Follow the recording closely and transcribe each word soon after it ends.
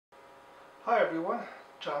Hi everyone,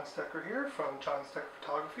 John Stecker here from John Stecker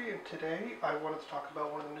Photography, and today I wanted to talk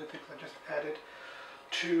about one of the new things I just added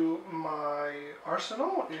to my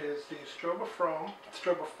arsenal is the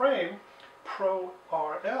Stroboframe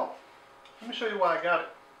Pro-RL. Let me show you why I got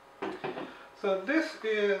it. So this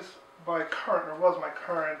is my current, or was my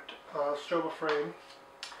current Stroboframe.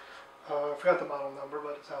 I forgot the model number,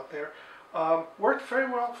 but it's out there. Worked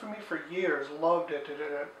very well for me for years, loved it.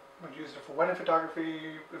 I used it for wedding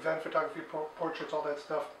photography, event photography, portraits, all that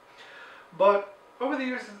stuff. But over the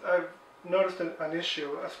years, I've noticed an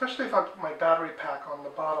issue, especially if I put my battery pack on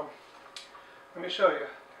the bottom. Let me show you.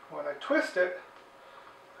 When I twist it,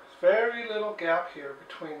 there's very little gap here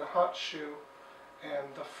between the hot shoe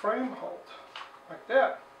and the frame hold, like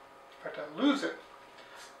that. In fact, I lose it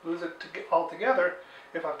altogether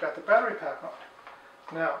if I've got the battery pack on.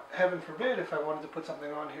 Now, heaven forbid, if I wanted to put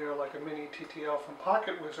something on here like a mini TTL from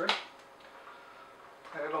Pocket Wizard,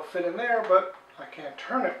 it'll fit in there, but I can't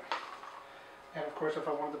turn it. And of course, if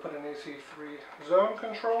I wanted to put an AC3 zone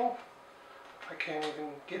control, I can't even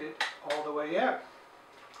get it all the way in.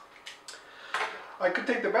 I could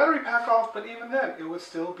take the battery pack off, but even then, it would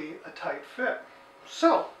still be a tight fit.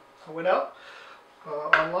 So, I went out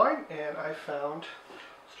online and I found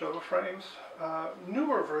Stroboframe's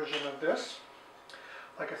newer version of this.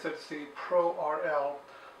 Like I said, it's the Pro-RL.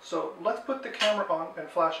 So let's put the camera on and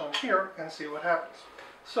flash on here and see what happens.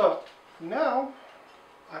 So now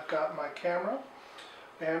I've got my camera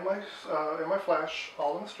and my flash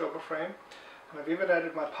all in the Stroboframe, and I've even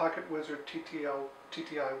added my Pocket Wizard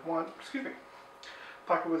TTI1,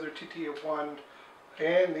 Pocket Wizard TTI1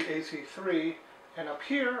 and the AC3, and up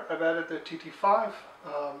here I've added the TT5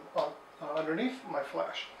 underneath my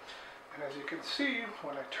flash. And as you can see,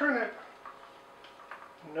 when I turn it,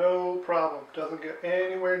 no problem. Doesn't get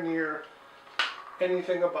anywhere near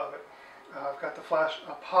anything above it. I've got the flash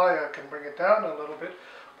up high. I can bring it down a little bit,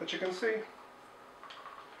 but you can see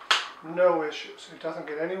no issues. It doesn't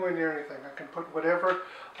get anywhere near anything. I can put whatever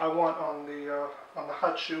I want on the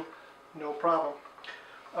hot shoe, no problem.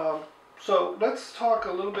 So let's talk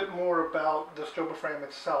a little bit more about the Stroboframe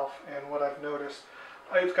itself and what I've noticed.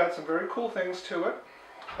 It's got some very cool things to it.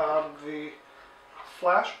 The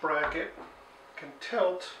flash bracket can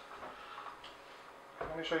tilt.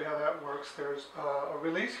 Let me show you how that works. There's a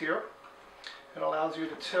release here. It allows you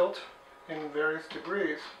to tilt in various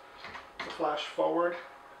degrees to flash forward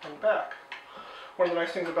and back. One of the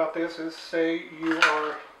nice things about this is, say you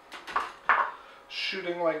are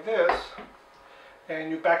shooting like this and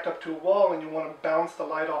you backed up to a wall and you want to bounce the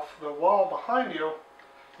light off the wall behind you,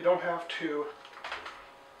 you don't have to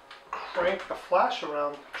crank the flash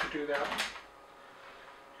around to do that.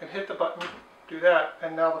 You can hit the button, do that,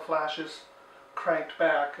 and now the flash is cranked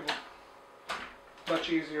back and much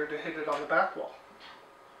easier to hit it on the back wall.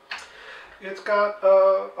 It's got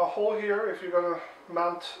a hole here if you're going to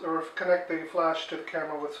mount or connect the flash to the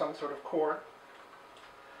camera with some sort of cord.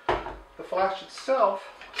 The flash itself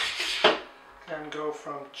can go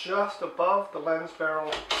from just above the lens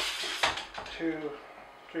barrel to,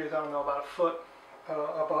 geez, I don't know, about a foot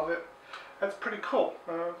above it. That's pretty cool,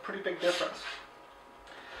 pretty big difference.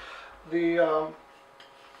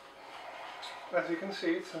 As you can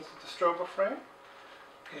see, since it's a Stroboframe,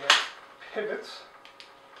 it pivots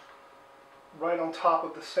right on top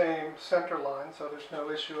of the same center line, so there's no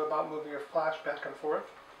issue about moving your flash back and forth.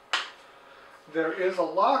 There is a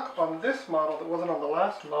lock on this model that wasn't on the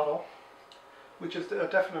last model, which is a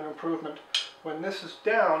definite improvement. When this is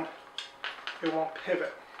down, it won't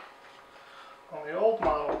pivot. On the old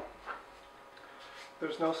model,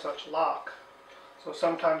 there's no such lock. So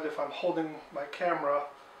sometimes if I'm holding my camera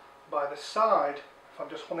by the side, if I'm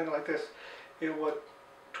just holding it like this, it would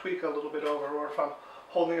tweak a little bit over. Or if I'm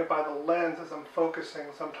holding it by the lens as I'm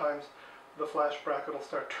focusing, sometimes the flash bracket will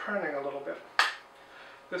start turning a little bit.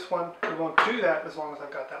 This one, it won't do that as long as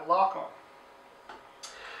I've got that lock on.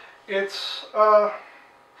 It's, the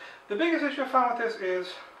biggest issue I found with this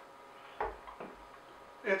is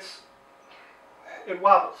it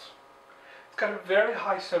wobbles. It's got a very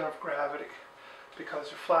high center of gravity, because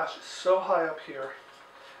your flash is so high up here,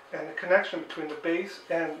 and the connection between the base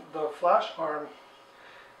and the flash arm,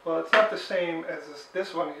 well, it's not the same as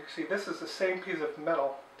this one. You can see this is the same piece of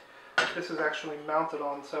metal this is actually mounted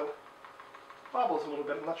on, so it wobbles a little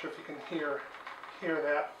bit. I'm not sure if you can hear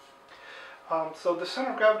that. So the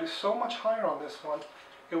center of gravity is so much higher on this one,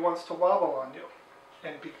 it wants to wobble on you.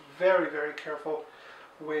 And be very, very careful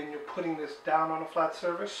when you're putting this down on a flat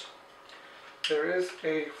surface. There is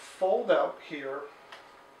a fold out here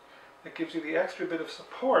that gives you the extra bit of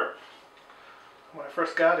support when I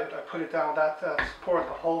first got it, I put it down that support,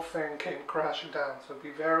 the whole thing came crashing down. So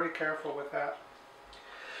be very careful with that.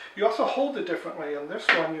 You also hold it differently. On this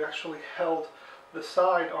one, you actually held the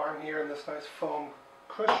side arm here in this nice foam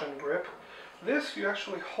cushion grip. This, you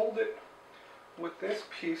actually hold it with this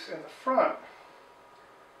piece in the front.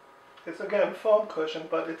 It's again foam cushion,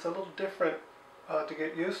 but it's a little different to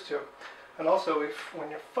get used to. And also, when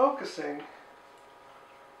you're focusing,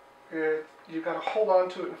 you've got to hold on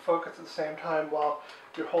to it and focus at the same time while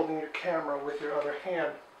you're holding your camera with your other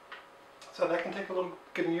hand. So that can take a little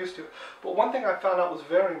getting used to. But one thing I found out was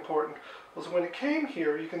very important was when it came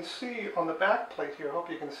here, you can see on the back plate here, I hope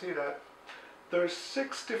you can see that, there's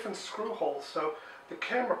 6 different screw holes. So the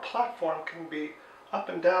camera platform can be up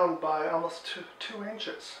and down by almost 2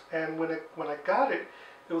 inches. And when I got it,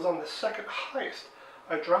 it was on the second highest.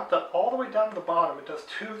 I dropped that all the way down to the bottom. It does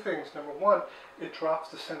 2 things. Number 1, it drops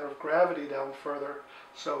the center of gravity down further,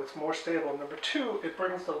 so it's more stable. Number 2, it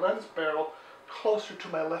brings the lens barrel closer to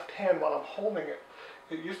my left hand while I'm holding it.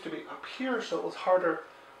 It used to be up here, so it was harder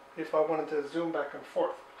if I wanted to zoom back and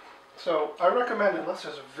forth. So I recommend, unless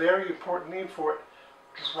there's a very important need for it,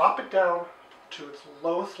 drop it down to its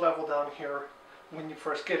lowest level down here when you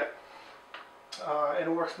first get it. And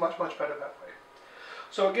it works much, much better that way.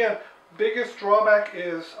 So again, biggest drawback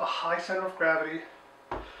is a high center of gravity.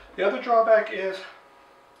 The other drawback is,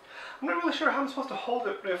 I'm not really sure how I'm supposed to hold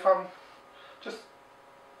it if I'm just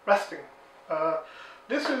resting.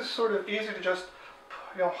 This is sort of easy to just,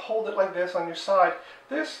 hold it like this on your side.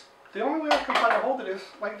 This, the only way I can try to hold it is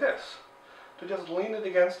like this, to just lean it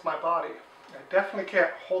against my body. I definitely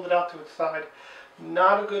can't hold it out to its side.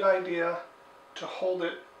 Not a good idea to hold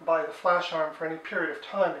it by the flash arm for any period of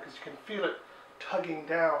time because you can feel it tugging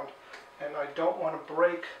down, and I don't want to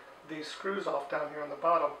break these screws off down here on the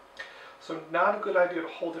bottom. So not a good idea to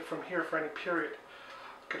hold it from here for any period.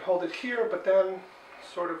 You can hold it here, but then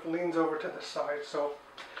sort of leans over to the side. So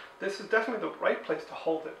this is definitely the right place to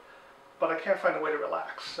hold it, but I can't find a way to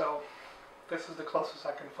relax. So this is the closest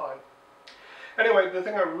I can find. Anyway, the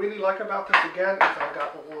thing I really like about this again is I've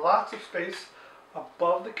got lots of space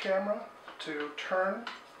above the camera to turn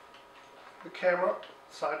the camera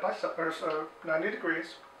side by side, or 90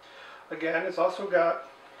 degrees. Again, it's also got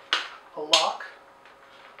a lock,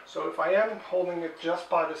 so if I am holding it just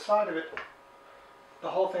by the side of it, the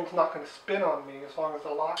whole thing's not going to spin on me as long as the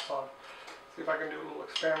lock's on. See if I can do a little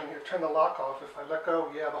experiment here. Turn the lock off. If I let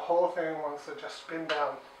go, yeah, the whole thing wants to just spin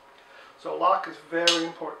down. So lock is very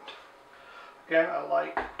important. Again, I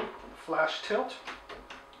like flash tilt.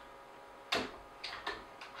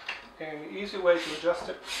 And the easy way to adjust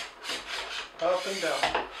it up and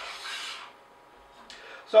down.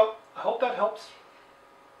 So, I hope that helps.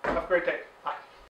 Have a great day.